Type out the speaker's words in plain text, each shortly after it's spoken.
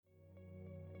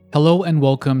Hello and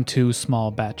welcome to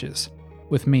Small Batches,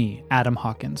 with me, Adam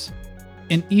Hawkins.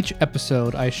 In each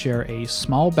episode, I share a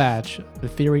small batch of the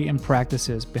theory and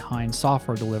practices behind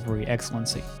software delivery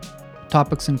excellency.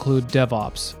 Topics include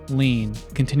DevOps, Lean,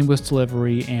 continuous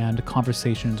delivery, and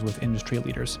conversations with industry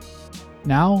leaders.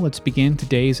 Now, let's begin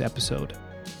today's episode.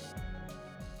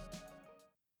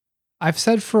 I've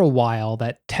said for a while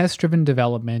that test-driven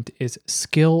development is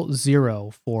skill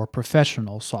zero for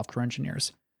professional software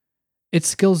engineers. It's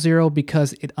skill zero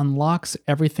because it unlocks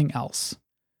everything else.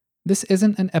 This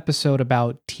isn't an episode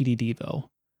about TDD though.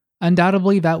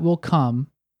 Undoubtedly that will come,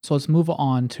 so let's move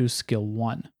on to skill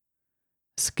one.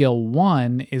 Skill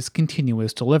one is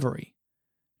continuous delivery.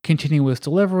 Continuous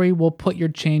delivery will put your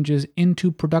changes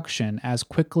into production as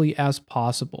quickly as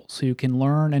possible so you can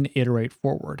learn and iterate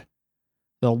forward.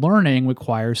 The learning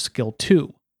requires skill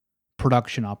two,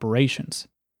 production operations.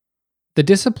 The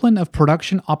discipline of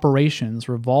production operations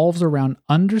revolves around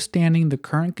understanding the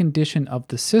current condition of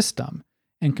the system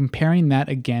and comparing that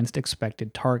against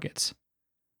expected targets.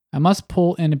 I must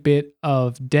pull in a bit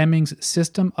of Deming's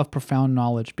system of profound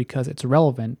knowledge because it's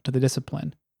relevant to the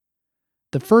discipline.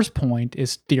 The first point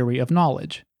is theory of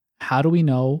knowledge. How do we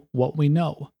know what we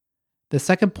know? The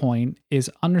second point is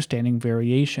understanding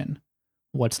variation.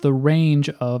 What's the range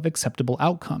of acceptable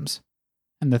outcomes?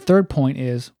 And the third point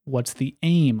is, what's the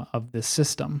aim of this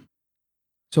system?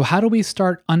 So how do we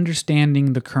start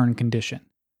understanding the current condition?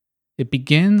 It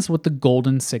begins with the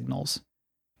golden signals.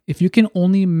 If you can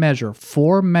only measure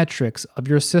 4 metrics of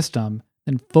your system,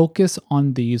 then focus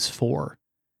on these 4.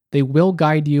 They will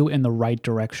guide you in the right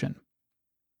direction.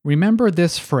 Remember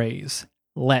this phrase,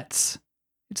 LETS.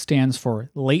 It stands for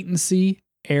latency,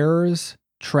 errors,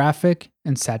 traffic,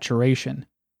 and saturation.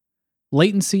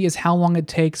 Latency is how long it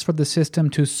takes for the system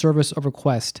to service a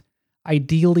request,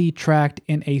 ideally tracked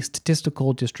in a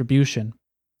statistical distribution.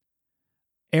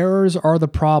 Errors are the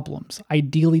problems,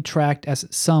 ideally tracked as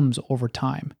sums over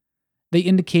time. They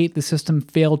indicate the system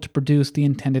failed to produce the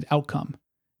intended outcome.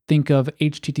 Think of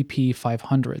HTTP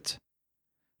 500s.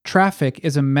 Traffic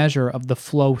is a measure of the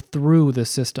flow through the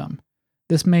system.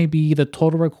 This may be the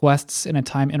total requests in a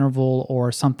time interval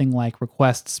or something like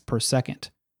requests per second.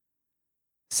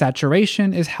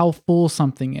 Saturation is how full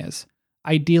something is,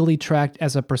 ideally tracked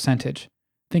as a percentage.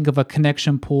 Think of a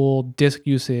connection pool, disk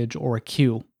usage, or a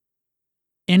queue.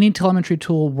 Any telemetry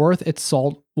tool worth its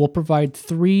salt will provide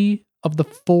 3 of the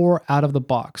 4 out of the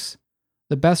box.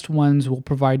 The best ones will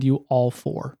provide you all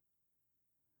 4.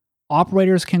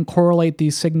 Operators can correlate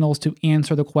these signals to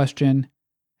answer the question,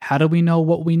 how do we know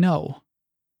what we know?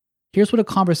 Here's what a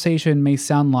conversation may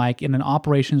sound like in an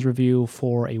operations review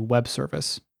for a web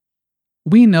service.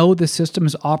 We know the system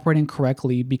is operating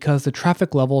correctly because the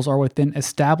traffic levels are within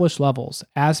established levels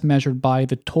as measured by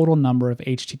the total number of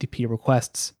HTTP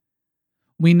requests.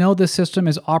 We know the system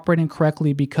is operating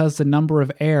correctly because the number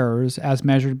of errors as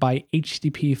measured by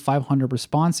HTTP 500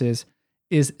 responses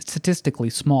is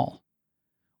statistically small.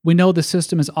 We know the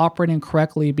system is operating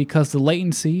correctly because the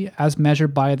latency as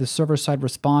measured by the server-side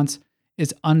response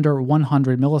is under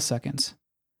 100 milliseconds.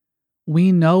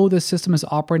 We know the system is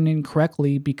operating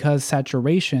correctly because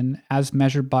saturation, as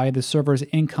measured by the server's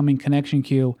incoming connection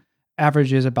queue,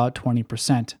 averages about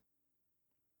 20%.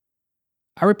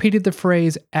 I repeated the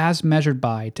phrase as measured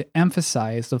by to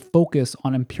emphasize the focus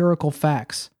on empirical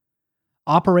facts.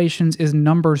 Operations is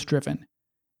numbers driven.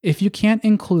 If you can't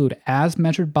include as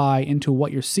measured by into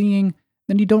what you're seeing,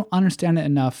 then you don't understand it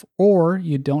enough or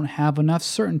you don't have enough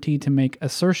certainty to make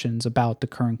assertions about the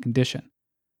current condition.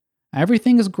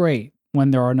 Everything is great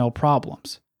when there are no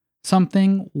problems.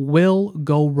 Something will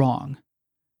go wrong.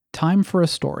 Time for a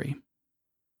story.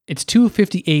 It's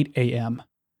 2:58 a.m.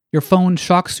 Your phone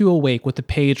shocks you awake with a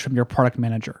page from your product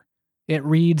manager. It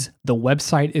reads, "The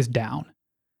website is down."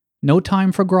 No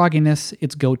time for grogginess,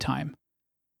 it's go time.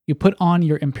 You put on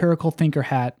your empirical thinker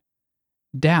hat.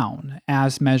 Down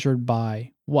as measured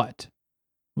by what?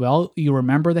 Well, you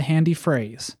remember the handy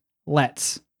phrase,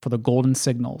 LETS, for the golden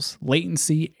signals,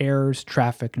 latency, errors,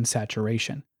 traffic, and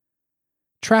saturation.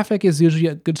 Traffic is usually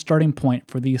a good starting point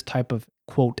for these type of,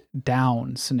 quote,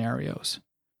 down scenarios.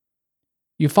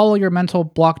 You follow your mental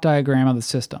block diagram of the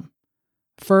system.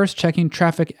 First, checking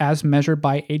traffic as measured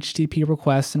by HTTP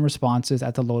requests and responses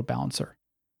at the load balancer.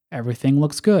 Everything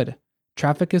looks good.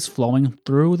 Traffic is flowing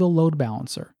through the load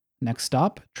balancer. Next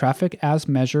stop, traffic as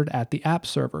measured at the app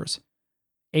servers.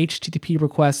 HTTP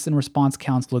requests and response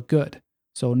counts look good,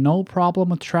 so no problem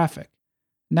with traffic.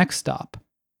 Next stop,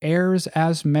 errors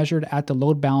as measured at the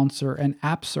load balancer and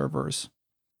app servers.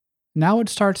 Now it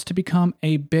starts to become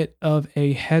a bit of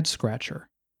a head scratcher.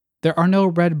 There are no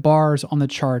red bars on the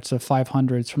charts of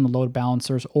 500s from the load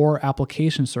balancers or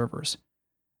application servers.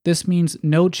 This means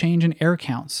no change in error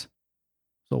counts.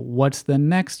 So what's the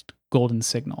next golden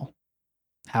signal?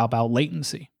 How about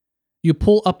latency? You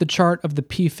pull up the chart of the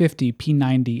P50,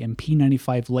 P90, and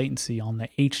P95 latency on the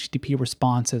HTTP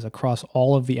responses across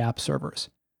all of the app servers.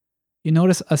 You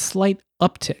notice a slight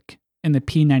uptick in the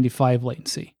P95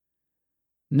 latency.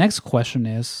 Next question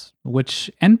is,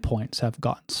 which endpoints have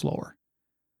gotten slower?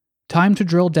 Time to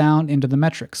drill down into the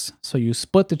metrics, so you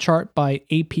split the chart by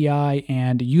API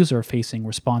and user-facing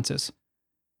responses.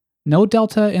 No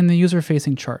delta in the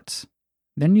user-facing charts.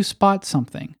 Then you spot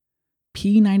something.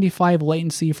 P95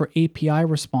 latency for API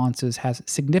responses has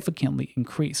significantly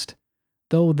increased,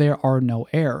 though there are no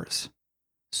errors.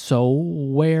 So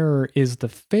where is the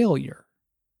failure?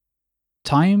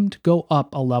 Time to go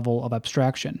up a level of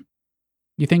abstraction.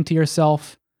 You think to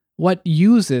yourself, what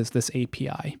uses this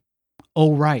API?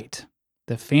 Oh right,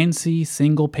 the fancy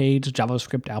single-page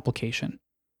JavaScript application.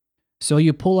 So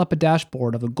you pull up a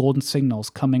dashboard of the golden signals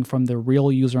coming from the real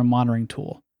user monitoring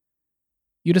tool.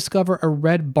 You discover a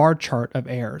red bar chart of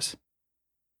errors.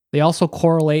 They also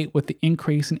correlate with the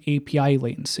increase in API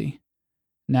latency.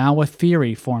 Now a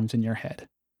theory forms in your head.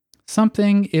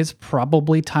 Something is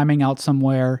probably timing out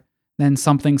somewhere, then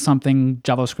something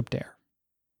JavaScript error.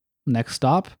 Next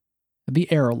stop,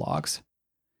 the error logs.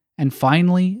 And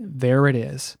finally, there it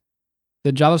is.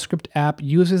 The JavaScript app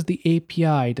uses the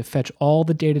API to fetch all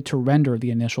the data to render the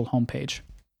initial homepage.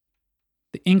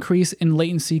 The increase in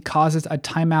latency causes a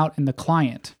timeout in the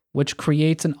client, which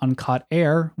creates an uncaught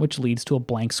error, which leads to a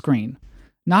blank screen.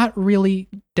 Not really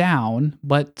down,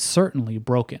 but certainly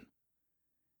broken.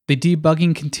 The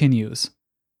debugging continues.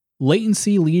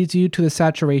 Latency leads you to the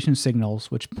saturation signals,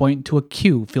 which point to a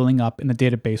queue filling up in the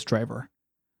database driver.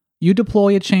 You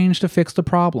deploy a change to fix the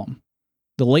problem.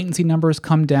 The latency numbers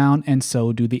come down, and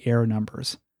so do the error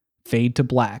numbers. Fade to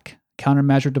black,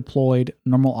 countermeasure deployed,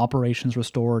 normal operations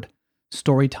restored,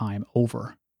 story time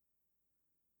over.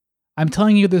 I'm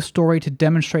telling you this story to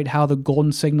demonstrate how the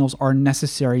golden signals are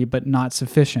necessary but not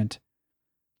sufficient.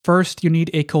 First, you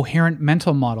need a coherent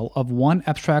mental model of one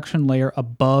abstraction layer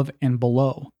above and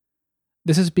below.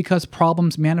 This is because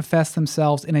problems manifest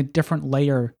themselves in a different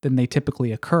layer than they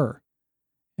typically occur.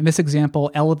 In this example,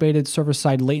 elevated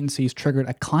server-side latencies triggered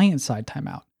a client-side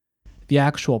timeout. The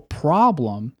actual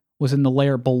problem was in the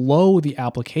layer below the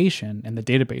application and the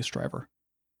database driver.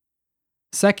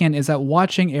 Second is that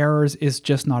watching errors is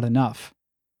just not enough.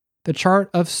 The chart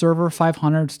of server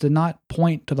 500s did not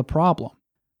point to the problem.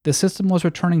 The system was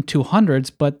returning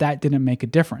 200s, but that didn't make a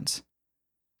difference.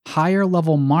 Higher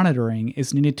level monitoring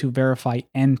is needed to verify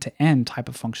end-to-end type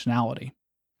of functionality.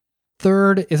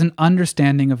 Third is an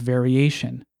understanding of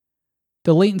variation.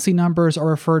 The latency numbers are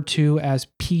referred to as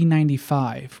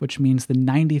P95, which means the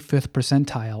 95th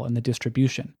percentile in the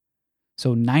distribution.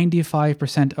 So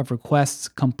 95% of requests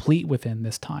complete within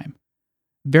this time.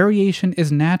 Variation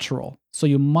is natural, so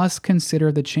you must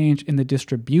consider the change in the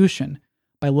distribution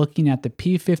by looking at the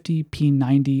P50,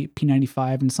 P90,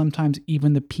 P95, and sometimes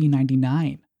even the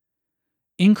P99.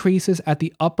 Increases at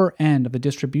the upper end of the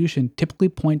distribution typically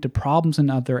point to problems in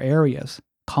other areas,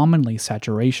 commonly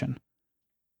saturation.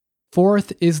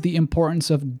 Fourth is the importance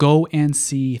of go and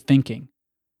see thinking.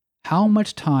 How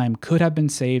much time could have been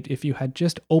saved if you had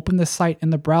just opened the site in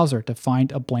the browser to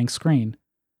find a blank screen?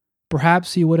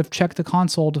 Perhaps you would have checked the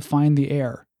console to find the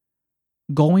error.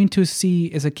 Going to see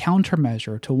is a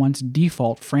countermeasure to one's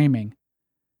default framing.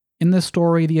 In the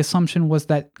story, the assumption was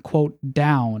that, quote,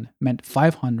 down meant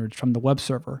 500s from the web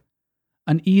server.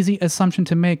 An easy assumption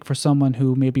to make for someone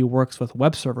who maybe works with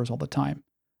web servers all the time.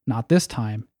 Not this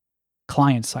time,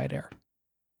 client-side error.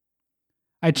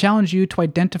 I challenge you to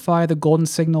identify the golden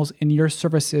signals in your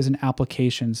services and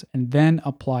applications and then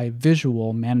apply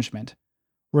visual management.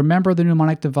 Remember the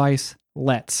mnemonic device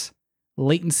LETS: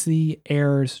 latency,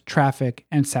 errors, traffic,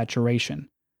 and saturation.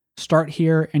 Start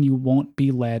here and you won't be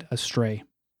led astray.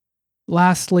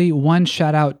 Lastly, one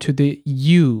shout out to the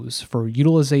U's for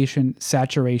utilization,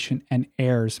 saturation, and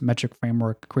errors metric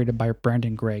framework created by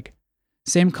Brandon Gregg.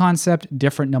 Same concept,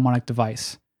 different mnemonic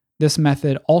device. This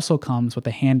method also comes with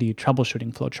a handy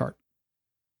troubleshooting flowchart.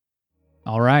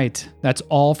 Alright, that's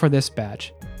all for this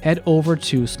batch. Head over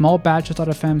to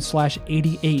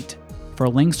smallbatches.fm/88 for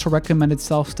links to recommended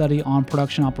self-study on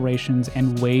production operations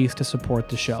and ways to support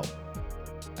the show.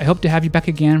 I hope to have you back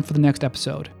again for the next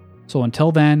episode. So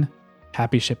until then,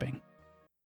 happy shipping.